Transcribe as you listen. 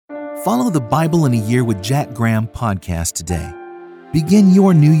Follow the Bible in a Year with Jack Graham podcast today. Begin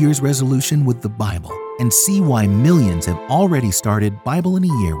your New Year's resolution with the Bible and see why millions have already started Bible in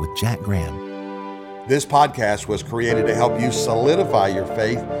a Year with Jack Graham. This podcast was created to help you solidify your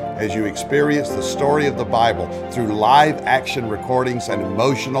faith as you experience the story of the Bible through live action recordings and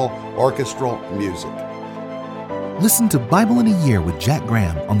emotional orchestral music. Listen to Bible in a Year with Jack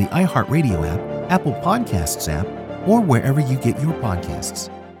Graham on the iHeartRadio app, Apple Podcasts app, or wherever you get your podcasts.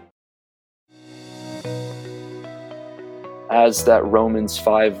 As that Romans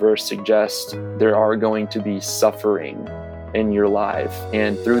 5 verse suggests, there are going to be suffering in your life,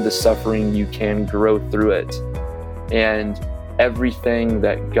 and through the suffering you can grow through it. And everything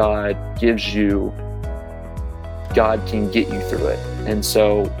that God gives you, God can get you through it. And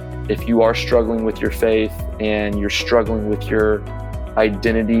so if you are struggling with your faith and you're struggling with your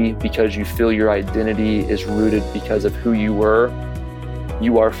identity because you feel your identity is rooted because of who you were,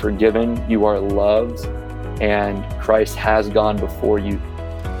 you are forgiven, you are loved, and Christ has gone before you.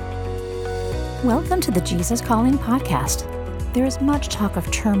 Welcome to the Jesus Calling podcast. There is much talk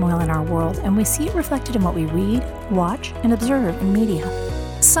of turmoil in our world, and we see it reflected in what we read, watch, and observe in media.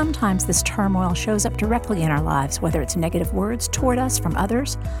 Sometimes this turmoil shows up directly in our lives, whether it's negative words toward us from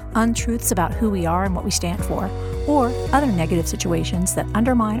others, untruths about who we are and what we stand for, or other negative situations that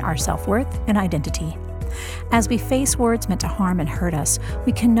undermine our self-worth and identity. As we face words meant to harm and hurt us,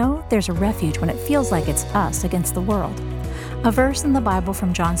 we can know there's a refuge when it feels like it's us against the world. A verse in the Bible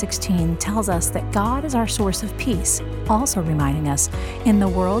from John 16 tells us that God is our source of peace, also reminding us, in the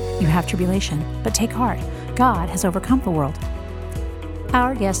world you have tribulation, but take heart, God has overcome the world.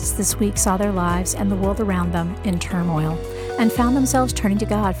 Our guests this week saw their lives and the world around them in turmoil and found themselves turning to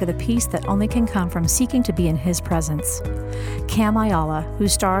God for the peace that only can come from seeking to be in His presence. Cam Ayala, who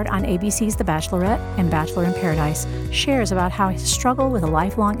starred on ABC's The Bachelorette and Bachelor in Paradise, shares about how his struggle with a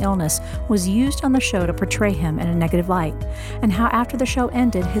lifelong illness was used on the show to portray him in a negative light, and how after the show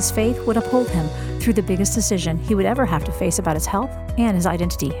ended, his faith would uphold him through the biggest decision he would ever have to face about his health and his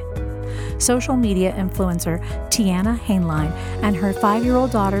identity. Social media influencer Tiania, Haneline, and her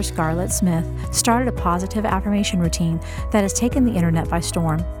 5-year-old daughter Scarlett Smith started a positive affirmation routine that has taken the internet by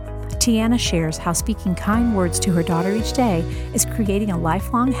storm. Tiania shares how speaking kind words to her daughter each day is creating a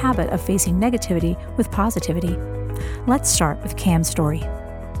lifelong habit of facing negativity with positivity. Let's start with Cam's story.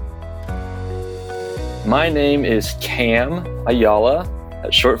 My name is Cam Ayala,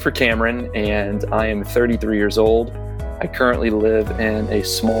 short for Cameron, and I am 33 years old. I currently live in a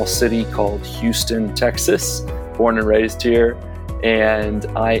small city called Houston, Texas, born and raised here, and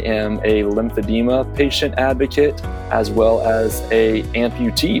I am a lymphedema patient advocate as well as a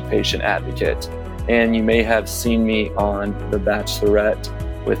amputee patient advocate. And you may have seen me on The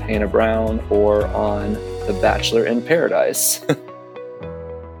Bachelorette with Hannah Brown or on The Bachelor in Paradise.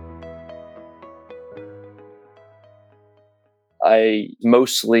 I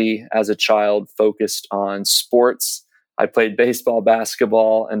mostly, as a child, focused on sports. I played baseball,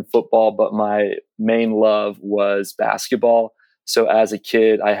 basketball, and football, but my main love was basketball. So as a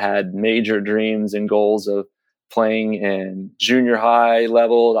kid, I had major dreams and goals of playing in junior high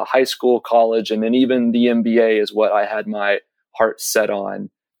level, to high school, college, and then even the NBA is what I had my heart set on.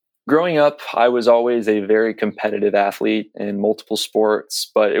 Growing up, I was always a very competitive athlete in multiple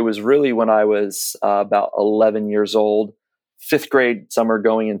sports, but it was really when I was about 11 years old, 5th grade summer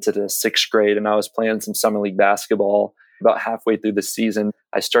going into the 6th grade, and I was playing some summer league basketball. About halfway through the season,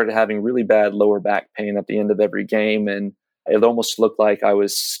 I started having really bad lower back pain at the end of every game, and it almost looked like I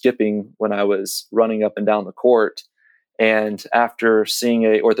was skipping when I was running up and down the court. And after seeing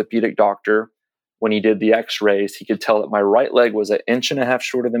an orthopedic doctor, when he did the x-rays, he could tell that my right leg was 1.5 inches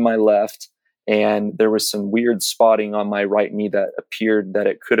shorter than my left, and there was some weird spotting on my right knee that appeared that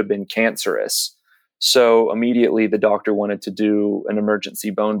it could have been cancerous. So immediately the doctor wanted to do an emergency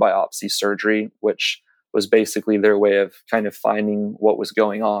bone biopsy surgery, which was basically their way of kind of finding what was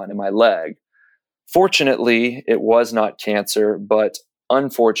going on in my leg. Fortunately, it was not cancer, but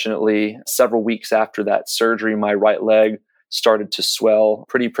unfortunately, several weeks after that surgery, my right leg started to swell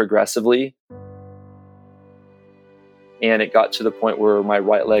pretty progressively. And it got to the point where my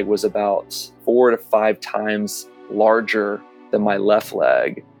right leg was about 4 to 5 times larger than my left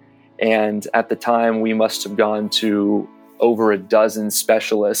leg. And at the time, we must have gone to over a dozen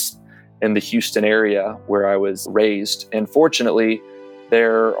specialists in the Houston area where I was raised. And fortunately,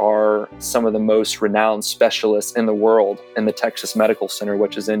 there are some of the most renowned specialists in the world in the Texas Medical Center,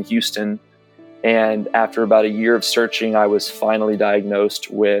 which is in Houston. And after about a year of searching, I was finally diagnosed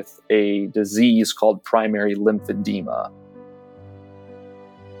with a disease called primary lymphedema.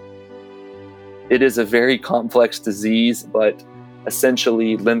 It is a very complex disease, but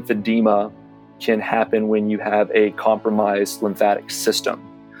essentially lymphedema can happen when you have a compromised lymphatic system.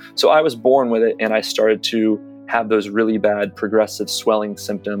 So I was born with it, and I started to have those really bad progressive swelling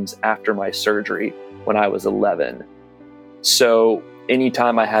symptoms after my surgery when I was 11. So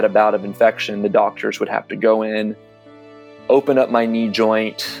anytime I had a bout of infection, the doctors would have to go in, open up my knee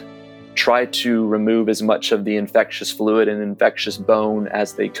joint, try to remove as much of the infectious fluid and infectious bone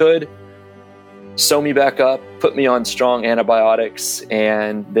as they could, sew me back up, put me on strong antibiotics,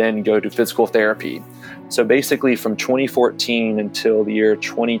 and then go to physical therapy. So basically from 2014 until the year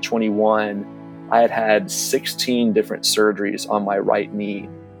 2021, I had had 16 different surgeries on my right knee.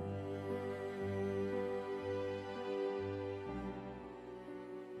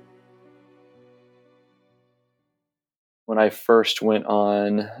 When I first went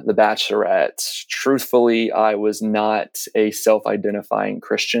on The Bachelorette, truthfully, I was not a self-identifying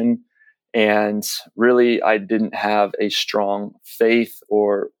Christian. And really, I didn't have a strong faith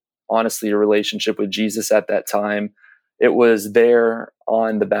or honestly a relationship with Jesus at that time. It was there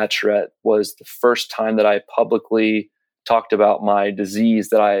on The Bachelorette was the first time that I publicly talked about my disease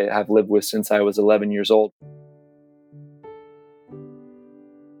that I have lived with since I was 11 years old.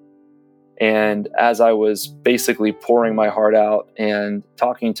 And as I was basically pouring my heart out and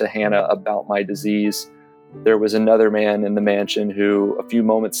talking to Hannah about my disease, there was another man in the mansion who, a few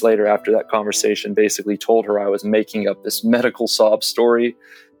moments later after that conversation, basically told her I was making up this medical sob story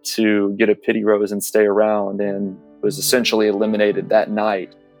to get a pity rose and stay around, and was essentially eliminated that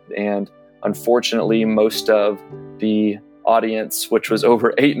night. And unfortunately, most of the audience, which was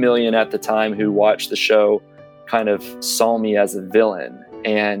over 8 million at the time who watched the show, kind of saw me as a villain.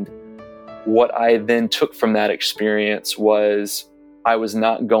 And what I then took from that experience was I was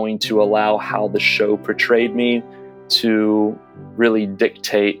not going to allow how the show portrayed me to really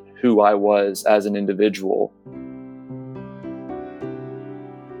dictate who I was as an individual.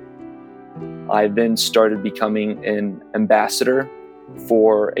 I then started becoming an ambassador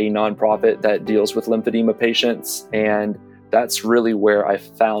for a nonprofit that deals with lymphedema patients, and that's really where I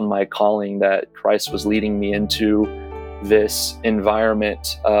found my calling, that Christ was leading me into this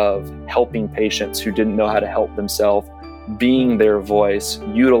environment of helping patients who didn't know how to help themselves, being their voice,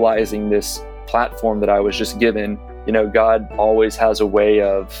 utilizing this platform that I was just given. You know, God always has a way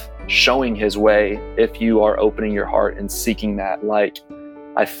of showing his way if you are opening your heart and seeking that, like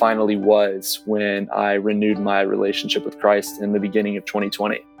I finally was when I renewed my relationship with Christ in the beginning of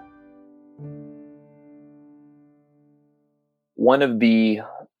 2020. One of the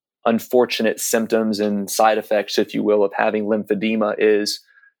unfortunate symptoms and side effects, if you will, of having lymphedema is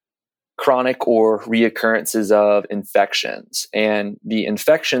chronic or reoccurrences of infections. And the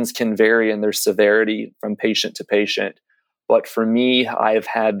infections can vary in their severity from patient to patient. But for me, I have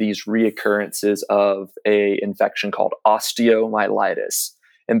had these reoccurrences of an infection called osteomyelitis.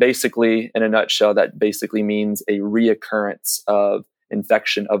 And basically, in a nutshell, that basically means a reoccurrence of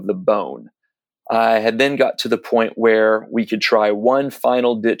infection of the bone. I had then got to the point where we could try one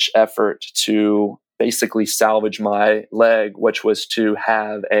final ditch effort to basically salvage my leg, which was to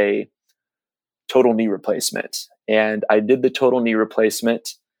have a total knee replacement. And I did the total knee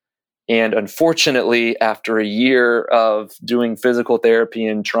replacement. And unfortunately, after a year of doing physical therapy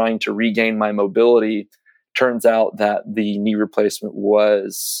and trying to regain my mobility, turns out that the knee replacement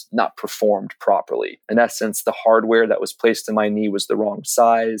was not performed properly. In essence, the hardware that was placed in my knee was the wrong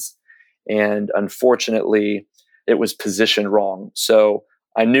size. And unfortunately, it was positioned wrong. So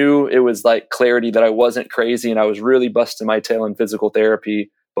I knew it was like clarity that I wasn't crazy and I was really busting my tail in physical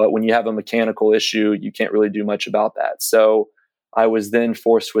therapy. But when you have a mechanical issue, you can't really do much about that. So I was then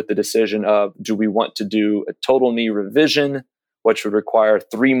forced with the decision of, do we want to do a total knee revision, which would require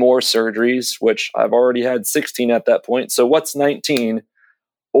 3 more surgeries, which I've already had 16 at that point. So what's 19?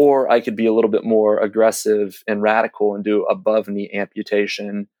 Or I could be a little bit more aggressive and radical and do above knee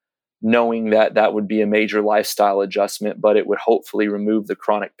amputation, knowing that that would be a major lifestyle adjustment, but it would hopefully remove the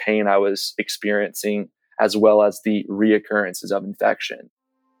chronic pain I was experiencing as well as the reoccurrences of infection.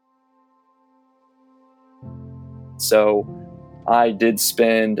 So I did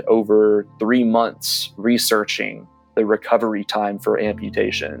spend over 3 months researching the recovery time for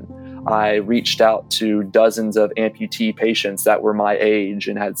amputation. I reached out to dozens of amputee patients that were my age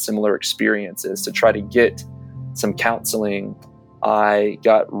and had similar experiences to try to get some counseling. I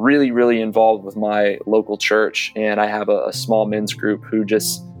got really, really involved with my local church, and I have a small men's group who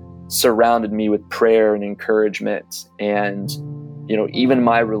just surrounded me with prayer and encouragement. And, you know, even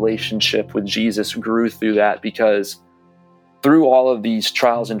my relationship with Jesus grew through that, because through all of these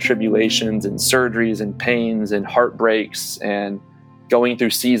trials and tribulations and surgeries and pains and heartbreaks and going through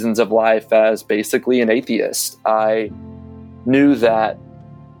seasons of life as basically an atheist, I knew that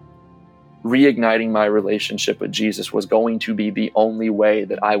reigniting my relationship with Jesus was going to be the only way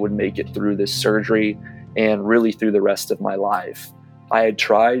that I would make it through this surgery and really through the rest of my life. I had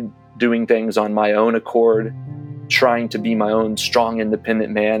tried doing things on my own accord, trying to be my own strong,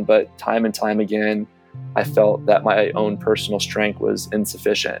 independent man, but time and time again, I felt that my own personal strength was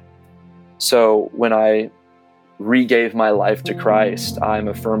insufficient. So when I regave my life to Christ, I'm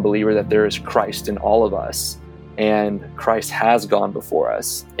a firm believer that there is Christ in all of us, and Christ has gone before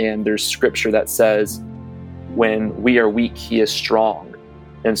us. And there's scripture that says, when we are weak, he is strong.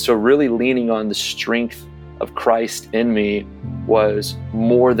 And so really leaning on the strength of Christ in me was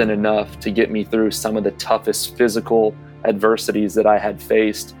more than enough to get me through some of the toughest physical adversities that I had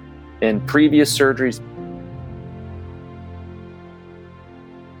faced in previous surgeries.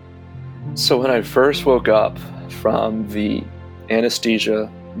 So when I first woke up from the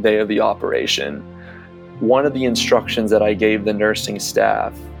anesthesia day of the operation, one of the instructions that I gave the nursing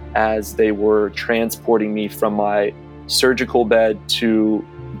staff as they were transporting me from my surgical bed to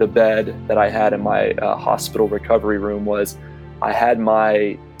the bed that I had in my hospital recovery room was I had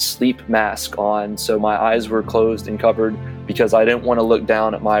my sleep mask on, so my eyes were closed and covered because I didn't want to look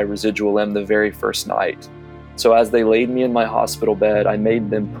down at my residual limb the very first night. So as they laid me in my hospital bed, I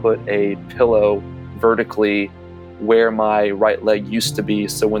made them put a pillow vertically where my right leg used to be,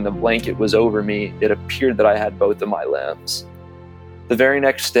 so when the blanket was over me, it appeared that I had both of my limbs. The very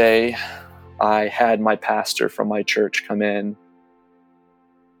next day, I had my pastor from my church come in.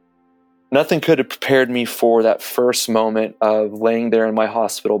 Nothing could have prepared me for that first moment of laying there in my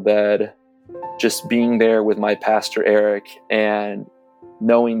hospital bed, just being there with my pastor, Eric, and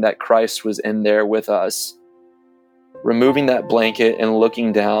knowing that Christ was in there with us. Removing that blanket and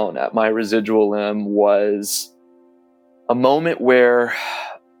looking down at my residual limb was a moment where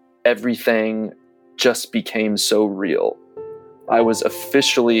everything just became so real. I was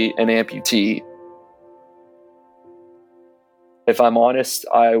officially an amputee. If I'm honest,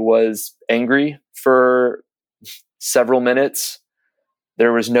 I was angry for several minutes.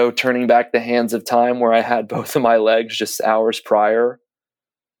 There was no turning back the hands of time where I had both of my legs just hours prior.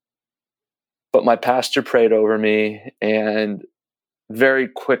 But my pastor prayed over me, and very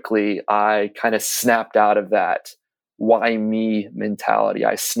quickly I kind of snapped out of that why me mentality.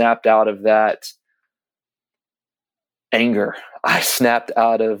 I snapped out of that anger. I snapped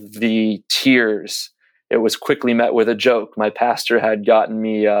out of the tears. It was quickly met with a joke. My pastor had gotten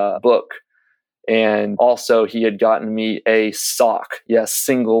me a book, and also he had gotten me a sock. Yes,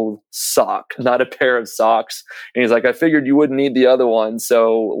 single sock, not a pair of socks. And he's like, I figured you wouldn't need the other one.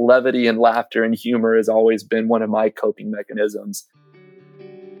 So levity and laughter and humor has always been one of my coping mechanisms.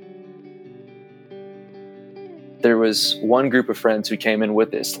 There was one group of friends who came in with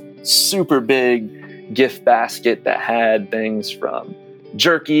this super big gift basket that had things from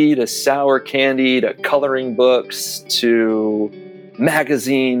jerky to sour candy to coloring books to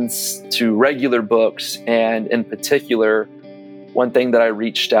magazines to regular books. And in particular, one thing that I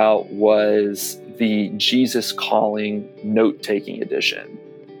reached out was the Jesus Calling note-taking edition.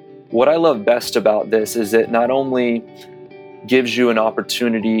 What I love best about this is it not only gives you an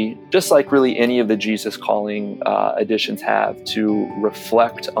opportunity, just like really any of the Jesus Calling editions have, to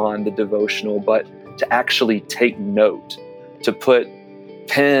reflect on the devotional, but to actually take note, to put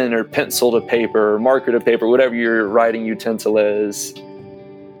pen or pencil to paper, or marker to paper, whatever your writing utensil is,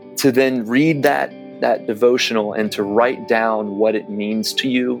 to then read that devotional and to write down what it means to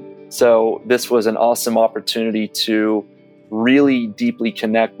you. So this was an awesome opportunity to really deeply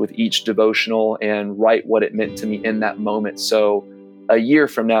connect with each devotional and write what it meant to me in that moment. So a year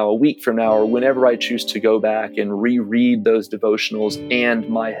from now, a week from now, or whenever I choose to go back and reread those devotionals and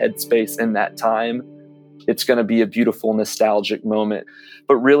my headspace in that time, it's going to be a beautiful, nostalgic moment.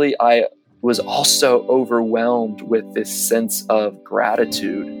 But really, I was also overwhelmed with this sense of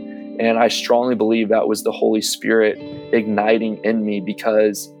gratitude. And I strongly believe that was the Holy Spirit igniting in me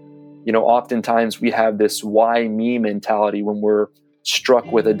because, oftentimes we have this why me mentality when we're struck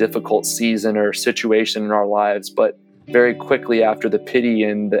with a difficult season or situation in our lives. But very quickly after the pity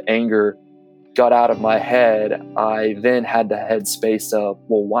and the anger got out of my head, I then had the headspace of,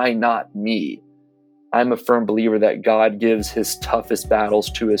 well, why not me? I'm a firm believer that God gives his toughest battles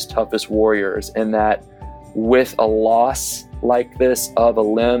to his toughest warriors, and that with a loss like this of a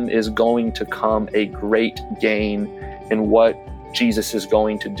limb is going to come a great gain in what Jesus is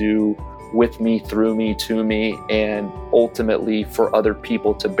going to do with me, through me, to me, and ultimately for other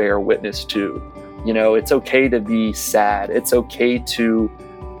people to bear witness to. It's okay to be sad. It's okay to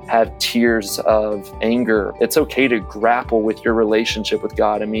have tears of anger. It's okay to grapple with your relationship with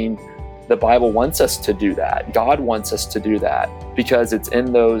God. I mean, the Bible wants us to do that. God wants us to do that, because it's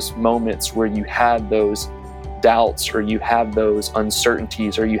in those moments where you have those doubts, or you have those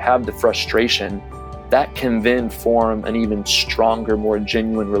uncertainties, or you have the frustration, that can then form an even stronger, more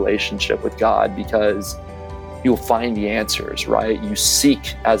genuine relationship with God, because you'll find the answers, right? You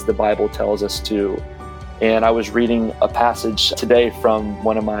seek as the Bible tells us to. And I was reading a passage today from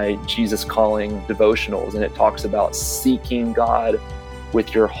one of my Jesus Calling devotionals, and it talks about seeking God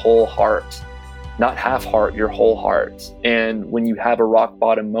with your whole heart, not half heart, your whole heart. And when you have a rock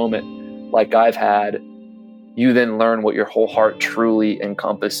bottom moment like I've had, you then learn what your whole heart truly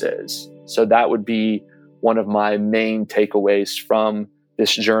encompasses. So that would be one of my main takeaways from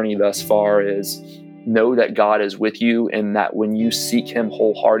this journey thus far, is know that God is with you, and that when you seek Him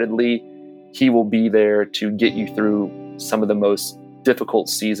wholeheartedly, He will be there to get you through some of the most difficult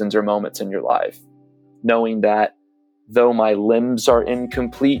seasons or moments in your life. Knowing that though my limbs are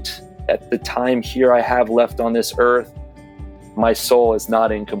incomplete at the time here I have left on this earth, my soul is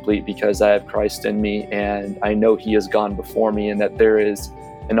not incomplete, because I have Christ in me, and I know He has gone before me, and that there is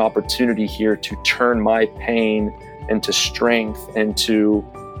an opportunity here to turn my pain into strength, and to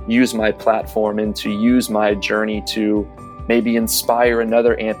use my platform, and to use my journey to maybe inspire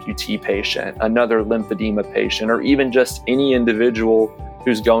another amputee patient, another lymphedema patient, or even just any individual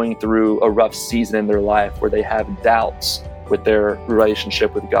who's going through a rough season in their life where they have doubts with their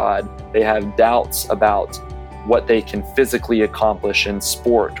relationship with God. They have doubts about what they can physically accomplish in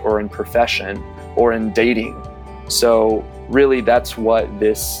sport or in profession or in dating. So really, that's what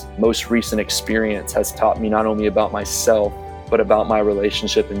this most recent experience has taught me, not only about myself, but about my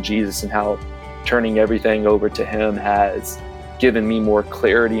relationship in Jesus, and how turning everything over to Him has given me more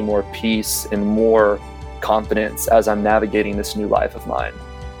clarity, more peace, and more confidence as I'm navigating this new life of mine.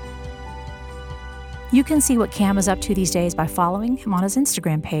 You can see what Cam is up to these days by following him on his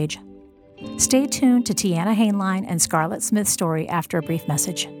Instagram page. Stay tuned to Tiania Haneline and Scarlett Smith's story after a brief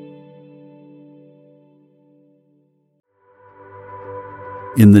message.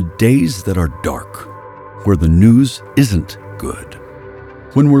 In the days that are dark, where the news isn't good,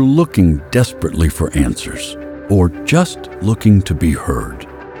 when we're looking desperately for answers, or just looking to be heard,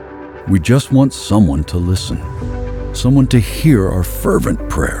 we just want someone to listen, someone to hear our fervent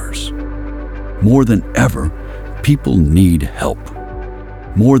prayers. More than ever, people need help.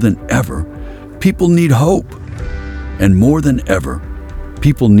 More than ever, people need hope. And more than ever,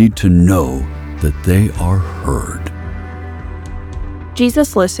 people need to know that they are heard.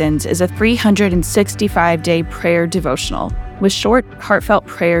 Jesus Listens is a 365-day prayer devotional with short, heartfelt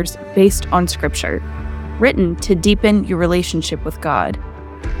prayers based on Scripture, written to deepen your relationship with God.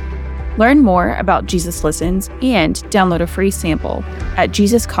 Learn more about Jesus Listens and download a free sample at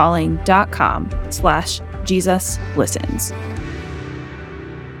jesuscalling.com/JesusListens.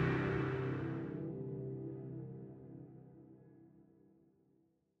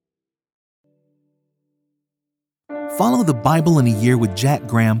 Follow the Bible in a Year with Jack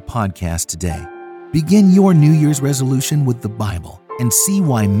Graham podcast today. Begin your New Year's resolution with the Bible and see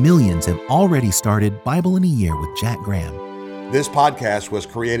why millions have already started Bible in a Year with Jack Graham. This podcast was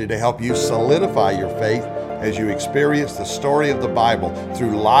created to help you solidify your faith as you experience the story of the Bible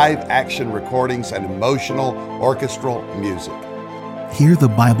through live action recordings and emotional orchestral music. Hear the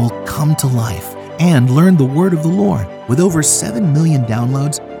Bible come to life and learn the Word of the Lord. With over 7 million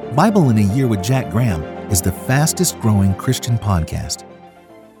downloads, Bible in a Year with Jack Graham is the fastest growing Christian podcast.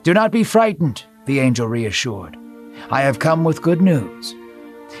 Do not be frightened, the angel reassured. I have come with good news.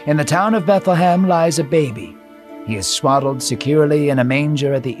 In the town of Bethlehem lies a baby. He is swaddled securely in a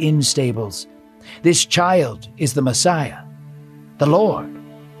manger at the inn stables. This child is the Messiah, the Lord,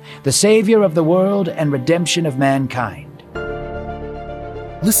 the Savior of the world and redemption of mankind.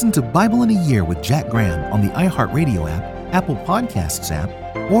 Listen to Bible in a Year with Jack Graham on the iHeartRadio app, Apple Podcasts app,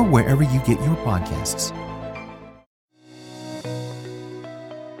 or wherever you get your podcasts.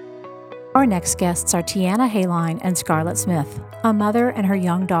 Our next guests are Tiania Haneline and Scarlett Smith, a mother and her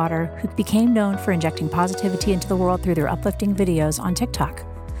young daughter who became known for injecting positivity into the world through their uplifting videos on TikTok.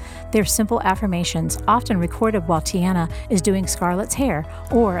 Their simple affirmations, often recorded while Tiania is doing Scarlett's hair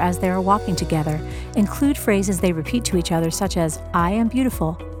or as they are walking together, include phrases they repeat to each other such as, "I am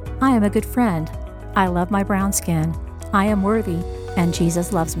beautiful," "I am a good friend," "I love my brown skin," "I am worthy," and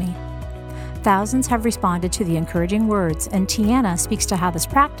 "Jesus loves me." Thousands have responded to the encouraging words, and Tiania speaks to how this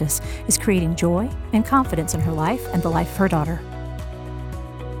practice is creating joy and confidence in her life and the life of her daughter.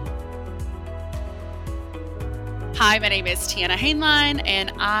 Hi, my name is Tiania Haneline,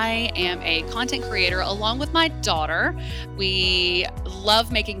 and I am a content creator along with my daughter. We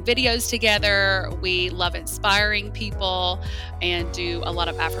love making videos together. We love inspiring people and do a lot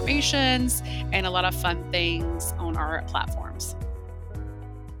of affirmations and a lot of fun things on our platforms.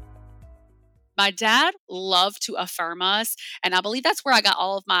 My dad loved to affirm us, and I believe that's where I got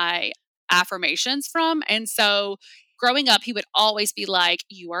all of my affirmations from. And so growing up, he would always be like,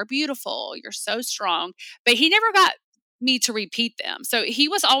 "You are beautiful. You're so strong." But he never got me to repeat them. So he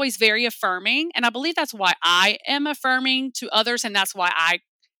was always very affirming. And I believe that's why I am affirming to others. And that's why I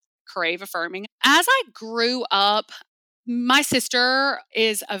crave affirming. As I grew up, my sister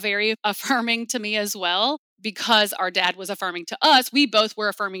is a very affirming to me as well. Because our dad was affirming to us, we both were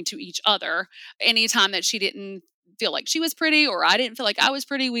affirming to each other. Anytime that she didn't feel like she was pretty or I didn't feel like I was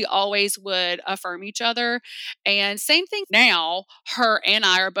pretty, we always would affirm each other. And same thing now, her and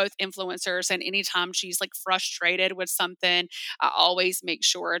I are both influencers. And anytime she's like frustrated with something, I always make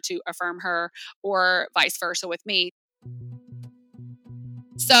sure to affirm her, or vice versa with me.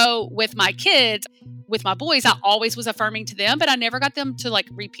 So with my kids, with my boys, I always was affirming to them, but I never got them to like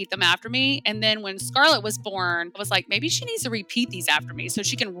repeat them after me. And then when Scarlett was born, I was like, maybe she needs to repeat these after me so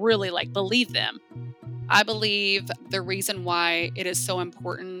she can really like believe them. I believe the reason why it is so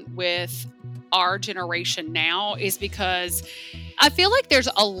important with our generation now is because I feel like there's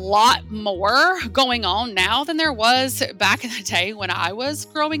a lot more going on now than there was back in the day when I was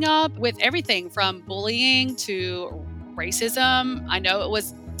growing up, with everything from bullying to racism. I know it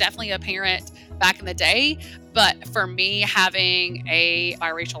was definitely apparent back in the day, but for me, having a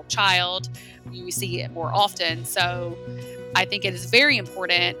biracial child, you see it more often. So I think it is very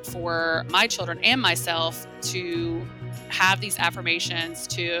important for my children and myself to have these affirmations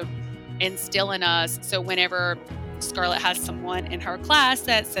to instill in us. So whenever Scarlett has someone in her class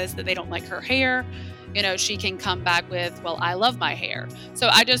that says that they don't like her hair, she can come back with, "Well, I love my hair." So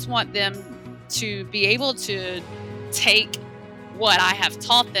I just want them to be able to take what I have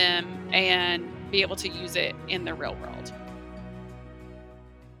taught them and be able to use it in the real world.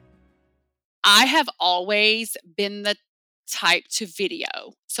 I have always been the type to video.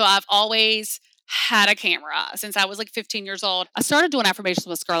 So I've always had a camera since I was like 15 years old. I started doing affirmations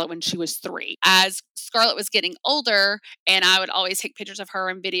with Scarlett when she was 3. As Scarlett was getting older, and I would always take pictures of her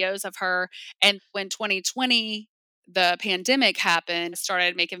and videos of her. And when 2020, the pandemic happened, I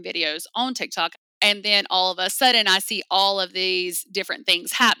started making videos on TikTok. And then all of a sudden, I see all of these different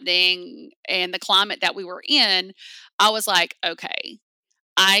things happening and the climate that we were in. I was like, okay,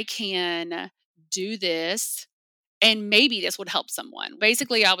 I can do this and maybe this would help someone.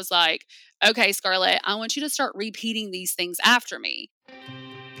 Basically, I was like, okay, Scarlett, I want you to start repeating these things after me.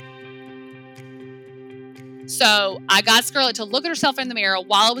 So I got Scarlett to look at herself in the mirror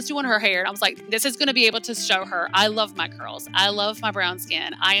while I was doing her hair. And I was like, this is going to be able to show her, I love my curls. I love my brown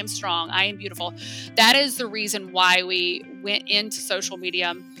skin. I am strong. I am beautiful. That is the reason why we went into social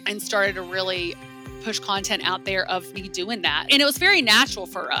media and started to really push content out there of me doing that. And it was very natural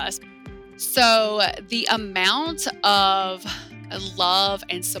for us. So the amount of love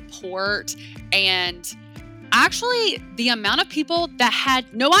and support, and actually the amount of people that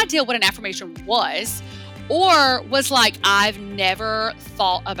had no idea what an affirmation was, or was like, I've never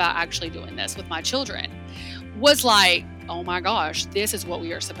thought about actually doing this with my children, was like, oh my gosh, this is what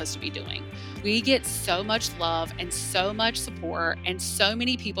we are supposed to be doing. We get so much love and so much support, and so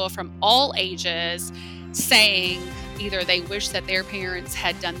many people from all ages saying either they wish that their parents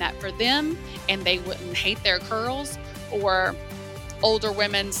had done that for them and they wouldn't hate their curls, or older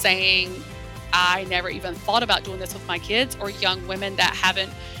women saying, I never even thought about doing this with my kids, or young women that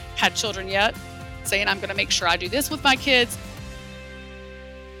haven't had children yet saying, I'm going to make sure I do this with my kids.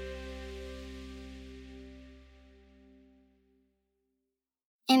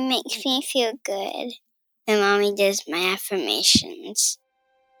 It makes me feel good when Mommy does my affirmations.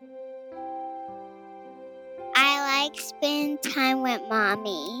 I like spending time with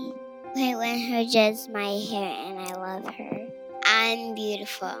Mommy when her does my hair, and I love her. I'm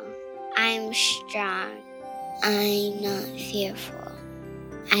beautiful. I'm strong. I'm not fearful.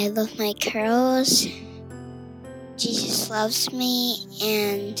 I love my curls. Jesus loves me,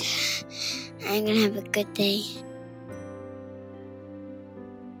 and I'm going to have a good day.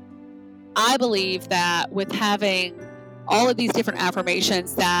 I believe that with having all of these different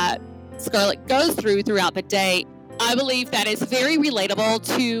affirmations that Scarlett goes throughout the day, I believe that is very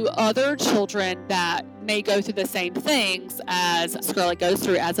relatable to other children that may go through the same things as Scarlett goes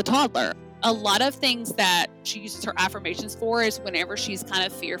through as a toddler. A lot of things that she uses her affirmations for is whenever she's kind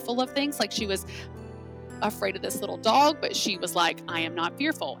of fearful of things. Like she was afraid of this little dog, but she was like, I am not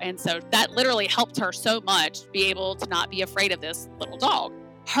fearful. And so that literally helped her so much be able to not be afraid of this little dog.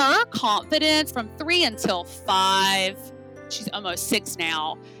 Her confidence from 3 until 5, she's almost 6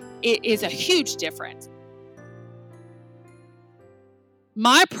 now, it is a huge difference.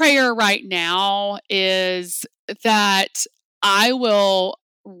 My prayer right now is that I will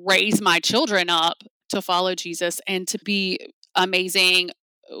raise my children up to follow Jesus and to be amazing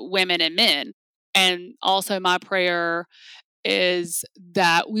women and men. And also my prayer is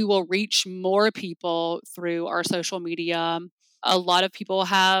that we will reach more people through our social media. A lot of people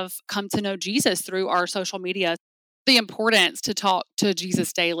have come to know Jesus through our social media. The importance to talk to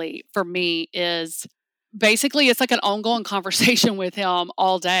Jesus daily for me is basically it's like an ongoing conversation with him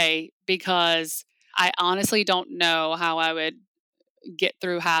all day, because I honestly don't know how I would get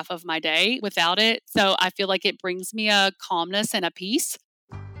through half of my day without it. So I feel like it brings me a calmness and a peace.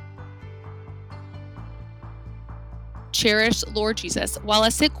 Cherished Lord Jesus, while I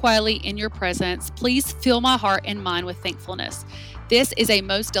sit quietly in your presence, please fill my heart and mind with thankfulness. This is a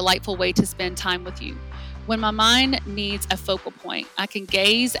most delightful way to spend time with you. When my mind needs a focal point, I can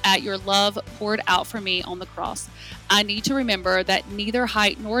gaze at your love poured out for me on the cross. I need to remember that neither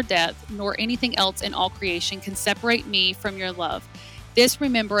height nor depth nor anything else in all creation can separate me from your love. This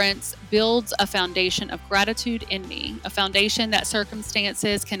remembrance builds a foundation of gratitude in me, a foundation that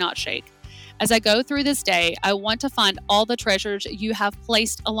circumstances cannot shake. As I go through this day, I want to find all the treasures you have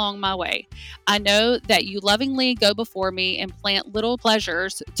placed along my way. I know that you lovingly go before me and plant little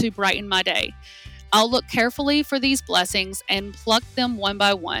pleasures to brighten my day. I'll look carefully for these blessings and pluck them one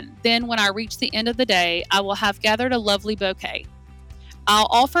by one. Then when I reach the end of the day, I will have gathered a lovely bouquet. I'll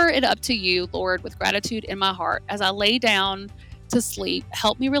offer it up to you, Lord, with gratitude in my heart. As I lay down to sleep,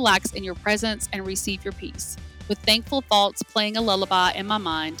 help me relax in your presence and receive your peace. With thankful thoughts playing a lullaby in my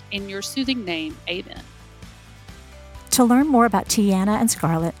mind, in your soothing name, amen. To learn more about Tiania and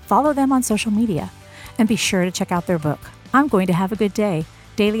Scarlett, follow them on social media. And be sure to check out their book, I'm Going to Have a Good Day,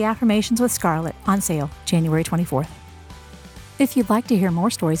 Daily Affirmations with Scarlett, on sale January 24th. If you'd like to hear more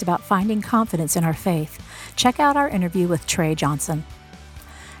stories about finding confidence in our faith, check out our interview with Trey Johnson.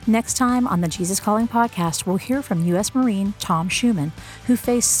 Next time on the Jesus Calling podcast, we'll hear from U.S. Marine Tom Schumann, who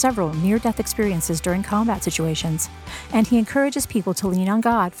faced several near-death experiences during combat situations, and he encourages people to lean on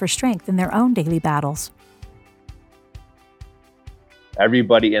God for strength in their own daily battles.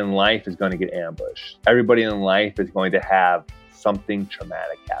 Everybody in life is going to get ambushed. Everybody in life is going to have something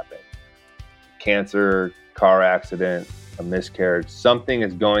traumatic happen. Cancer, car accident, a miscarriage. Something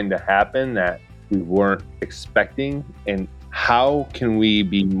is going to happen that we weren't expecting. And how can we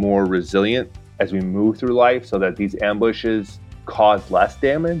be more resilient as we move through life so that these ambushes cause less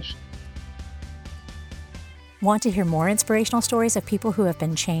damage? Want to hear more inspirational stories of people who have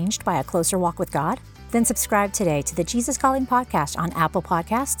been changed by a closer walk with God? Then subscribe today to the Jesus Calling podcast on Apple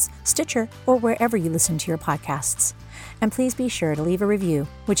Podcasts, Stitcher, or wherever you listen to your podcasts. And please be sure to leave a review,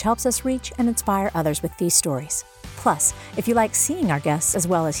 which helps us reach and inspire others with these stories. Plus, if you like seeing our guests as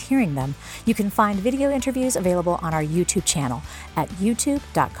well as hearing them, you can find video interviews available on our YouTube channel at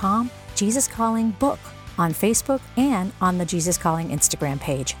youtube.com/JesusCallingBook, on Facebook, and on the Jesus Calling Instagram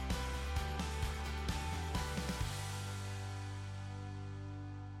page.